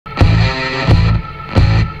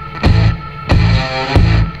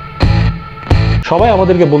সবাই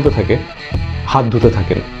আমাদেরকে বলতে থাকে হাত ধুতে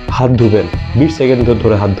থাকেন, হাত ধুবেন, 20 সেকেন্ড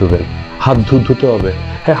ধরে হাত ধুবেন, হাত ধুতে হবে।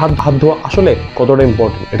 হ্যাঁ, হাত ধোয়া আসলে কতটা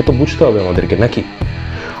ইম্পর্টেন্ট এটা তো বুঝতে হবে আমাদেরকে, নাকি?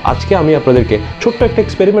 আজকে আমি আপনাদেরকে ছোট্ট একটা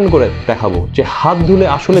এক্সপেরিমেন্ট করে দেখাবো যে হাত ধুলে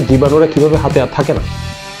আসলে জীবাণুরা কিভাবে হাতে আর থাকে না,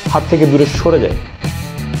 হাত থেকে দূরে সরে যায়।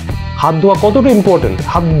 হাত ধোয়া কতটা ইম্পর্টেন্ট,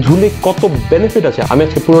 হাত ধুলে কত বেনিফিট আছে, আমি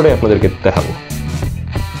আজকে পুরোটাই আপনাদেরকে দেখাবো।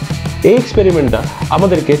 এই এক্সপেরিমেন্টটা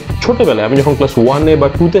আমাদেরকে ছোটবেলায়, আমি যখন ক্লাস 1 বা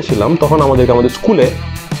 2-তে ছিলাম, তখন আমাদেরকে আমাদের স্কুলে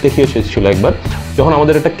দেখিয়ে এসেছিল একবার, যখন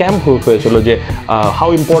আমাদের একটা ক্যাম্প হয়েছিল যে how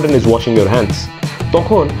important is washing your hands.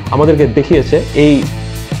 তখন আমাদেরকে দেখিয়েছে এই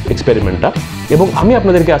এক্সপেরিমেন্টটা, এবং আমি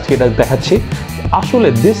আপনাদেরকে আজকে এটা দেখাচ্ছি। আসলে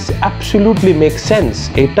দিস অ্যাবসলিউটলি মেক সেন্স,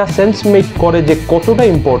 এটা সেন্স মেক করে যে কতটা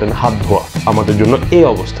ইম্পর্টেন্ট হাত ধোয়া আমাদের জন্য এই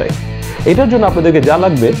অবস্থায়। এটার জন্য আপনাদেরকে যা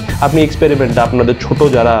লাগবে, আপনি এক্সপেরিমেন্টটা আপনাদের ছোট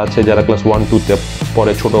যারা আছে, যারা ক্লাস 1-2-তে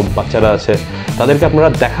পরে ছোট বাচ্চারা আছে, তাদেরকে আপনারা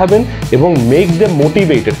দেখাবেন এবং মেক দেম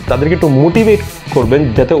মোটিভেটেড, তাদেরকে একটু মোটিভেট করবেন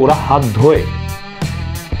যাতে ওরা হাত ধোয়।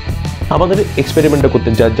 আমাদের এক্সপেরিমেন্টটা করতে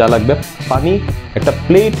যা লাগবে, পানি, একটা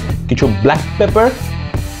প্লেট, কিছু black pepper,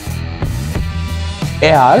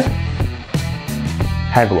 air,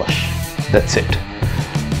 hand wash, that's it.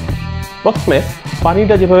 প্রথমে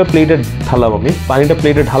পানিটা যেভাবে প্লেটে ঢালাম, আমি পানিটা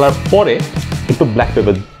প্লেটে ঢালার পরে একটু ব্ল্যাক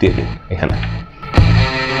পেপার দিয়ে দিন এখানে।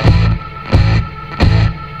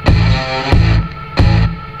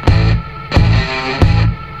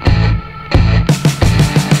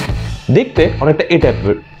 দেখতে অনেকটা এই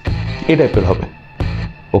টাইপের হবে।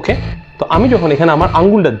 ওকে, তো আমি যখন এখানে আমার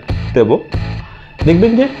আঙ্গুলটা দেব,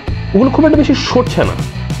 দেখবেন যে ওগুলো খুব একটা বেশি সরছে না,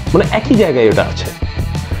 মানে একই জায়গায় এটা আছে।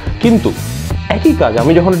 কিন্তু একই কাজ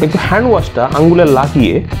আমি যখন একটু হ্যান্ড ওয়াশটা আঙ্গুলে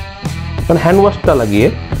লাগিয়ে, মানে হ্যান্ড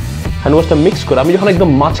ওয়াশটা মিক্স করে আমি যখন একদম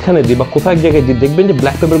মাঝখানে দিই বা কোথাও এক জায়গায় দিই, দেখবেন যে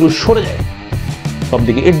ব্ল্যাক পেপারগুলো সরে যায় সব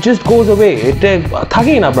দিকে। ইট জাস্ট গোজ অ্যাওয়ে, এটা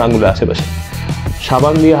থাকেই না আপনার আঙ্গুলের আশেপাশে।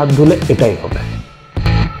 সাবান দিয়ে হাত ধুলে এটাই হবে।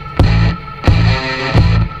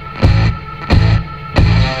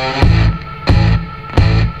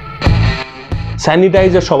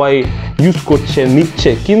 স্যানিটাইজার সবাই ইউজ করছে, নিচ্ছে,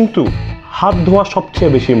 কিন্তু হাত ধোয়া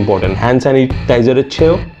সবচেয়ে বেশি ইম্পর্টেন্ট। হ্যান্ড স্যানিটাইজারের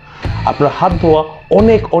চেয়েও আপনার হাত ধোয়া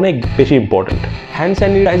অনেক অনেক বেশি ইম্পর্টেন্ট। হ্যান্ড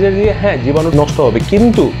স্যানিটাইজার দিয়ে হ্যাঁ জীবাণু নষ্ট হবে,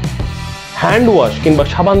 কিন্তু হ্যান্ড ওয়াশ কিংবা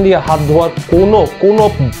সাবান দিয়ে হাত ধোয়ার কোনো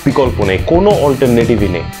বিকল্প নেই, কোনো অল্টারনেটিভই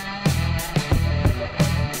নেই।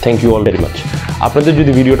 Thank you all very much. আপনাদের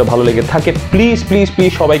যদি ভিডিওটা ভালো লেগে থাকে, প্লিজ প্লিজ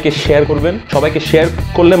প্লিজ সবাইকে শেয়ার করবেন। সবাইকে শেয়ার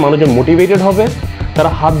করলে মানুষজন মোটিভেটেড হবে, তারা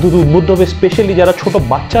হাত ধুতে উদ্বুদ্ধ হবে। স্পেশালি যারা ছোট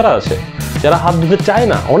বাচ্চারা আছে, যারা হাত ধুতে চায়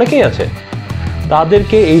না, অনেকেই আছে,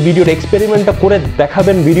 তাদেরকে এই ভিডিওটা এক্সপেরিমেন্টটা করে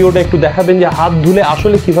দেখাবেন, ভিডিওটা একটু দেখাবেন যে হাত ধুলে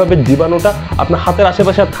আসলে কিভাবে জীবাণুটা আপনার হাতের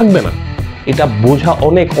আশেপাশে আর থাকবে না। এটা বোঝা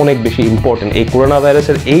অনেক অনেক বেশি ইম্পর্টেন্ট। এই করোনা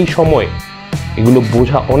ভাইরাসের এই সময় এগুলো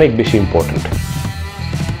বোঝা অনেক বেশি ইম্পর্টেন্ট।